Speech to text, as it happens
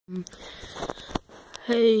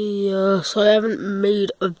Hey, so I haven't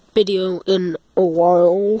made a video in a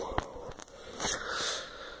while.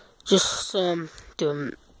 Just,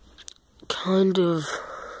 doing kind of,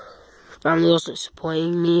 family wasn't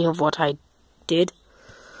supporting me of what I did.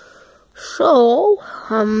 So,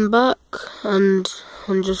 I'm back, and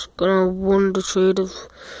I'm just gonna won the trade of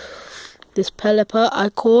this Pelipper I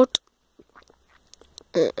caught.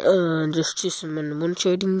 Just do some one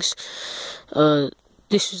tradings.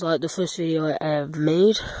 This is like the first video I ever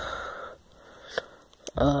made.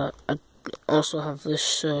 I also have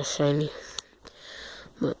this shiny,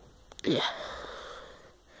 but yeah.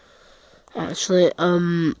 Actually,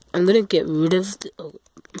 I'm gonna get rid of this.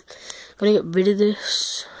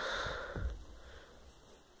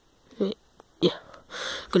 Wait, yeah,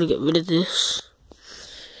 I'm gonna get rid of this.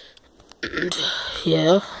 And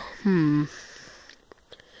yeah,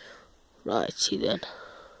 righty then.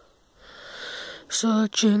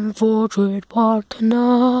 Searching for trade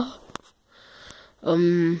partner.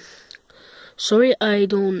 Sorry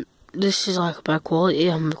this is like bad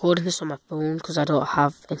quality. I'm recording this on my phone because I don't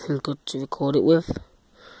have anything good to record it with.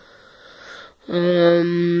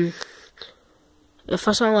 If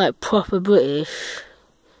I sound like proper British,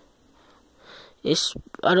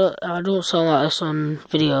 I don't sound like this on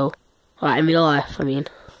video, like in real life, I mean.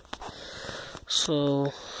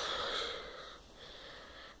 So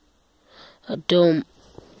don't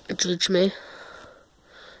judge me.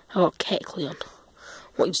 I got Kecleon.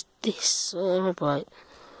 What is this? Oh, right.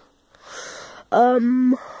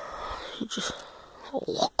 Just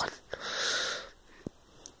look on.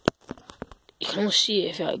 You can only see it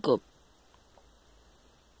if you like go.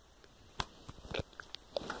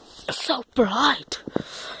 It's so bright.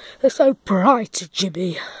 It's so bright,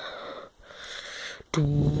 Jimmy.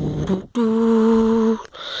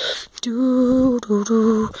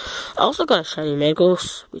 I also got a shiny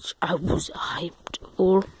Megos, which I was hyped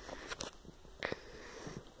for.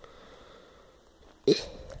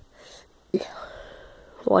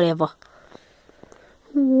 Whatever.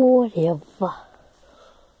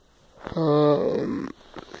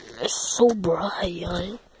 It's so bright,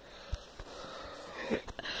 right?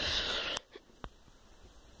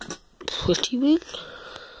 Pretty big.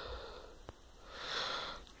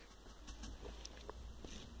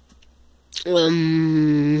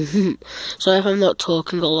 Sorry if I'm not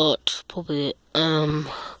talking a lot, probably,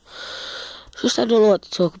 just I don't know what to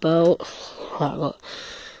talk about. I got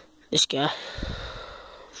this guy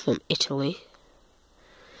from Italy.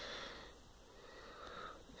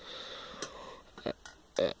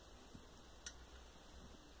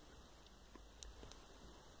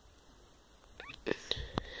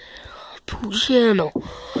 Pugiano.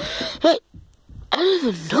 Hey, I don't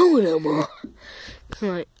even know it anymore.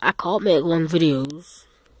 Like, I can't make long videos.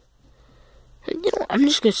 You know, I'm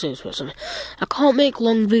just gonna say this for something. I can't make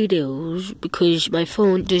long videos because my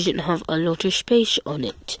phone doesn't have a lot of space on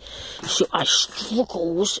it. So I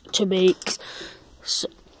struggles to make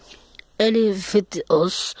any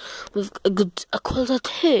videos with a good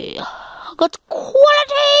quality. Good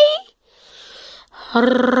quality!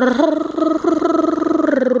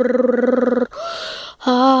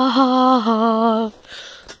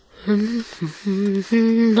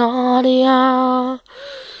 Nadia,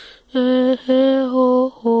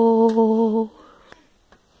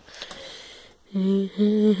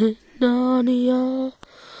 Nadia.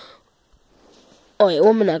 Oh wait,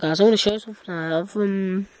 1 minute, guys. I want to show you something I have.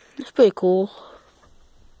 It's pretty cool.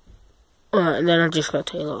 Alright, and then I'm just gonna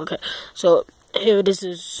tell you. Okay, so here it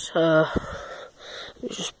is.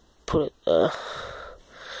 Let's just put it there.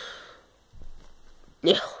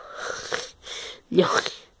 Yeah.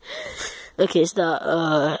 Okay, it's that,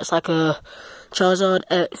 it's like a Charizard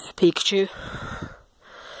X Pikachu.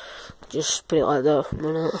 Just put it like that for a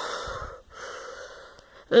minute.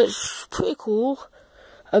 It's pretty cool.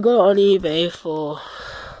 I got it on eBay for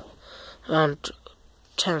around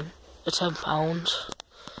 £10.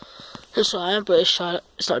 So I am British,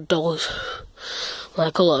 it's not dollars,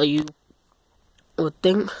 like a lot of you would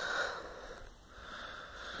think.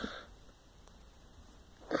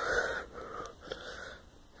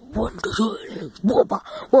 Wonder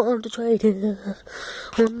trading.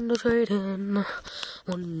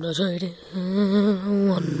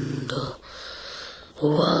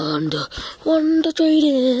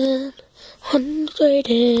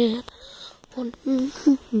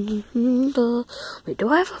 Wait, do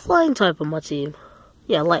I have a flying type on my team?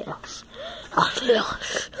 Yeah, Latias.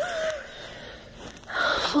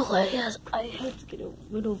 Latias, I have to get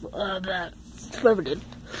rid of that Trevenant.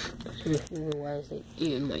 Why is it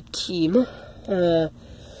in my team? I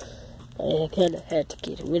kind of had to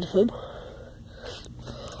get rid of him.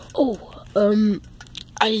 Oh,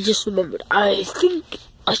 I just remembered. I think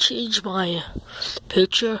I changed my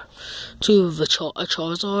picture to a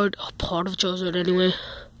Charizard, a part of Charizard anyway.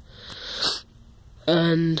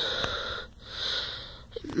 And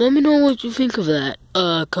let me know what you think of that,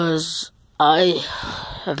 cause I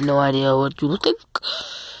have no idea what you think.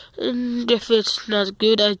 And if it's not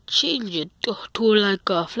good, I change it to like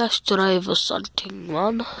a flash drive or something,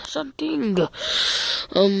 man. Something.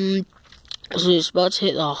 So it's about to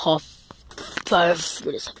hit the 5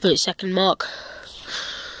 minutes, 30-second mark.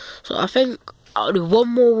 So I think I'll do one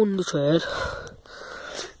more Wonder Trade,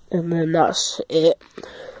 and then that's it.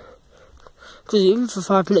 Because even for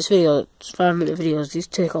 5-minute videos, these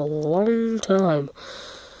take a long time.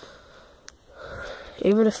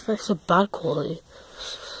 Even if it's a bad quality.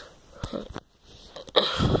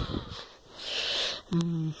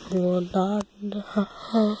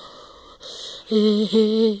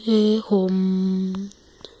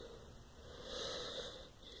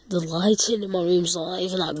 The lighting in my room's not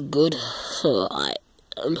even that good, so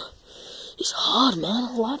it's hard,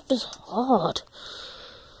 man. Life is hard.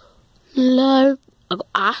 Like, I got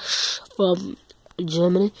Ash from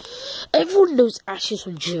Germany. Everyone knows Ash is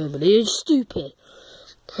from Germany. It's stupid.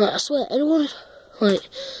 Like, I swear, if anyone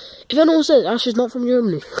says Ash is not from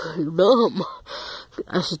Germany, you're dumb.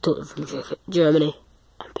 Ash is totally from Germany.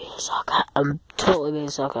 I'm totally being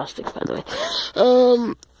sarcastic, by the way.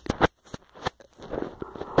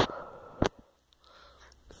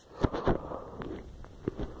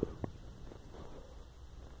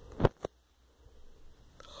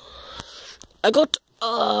 I got,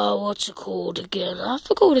 what's it called again? I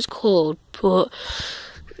forgot what it's called, but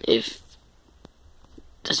if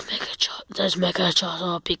there's Mega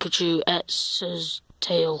Charizard Pikachu X's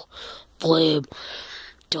tail flame.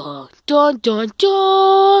 Dun dun dun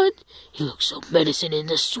dun! He looks so menacing in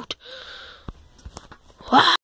this suit. Wow.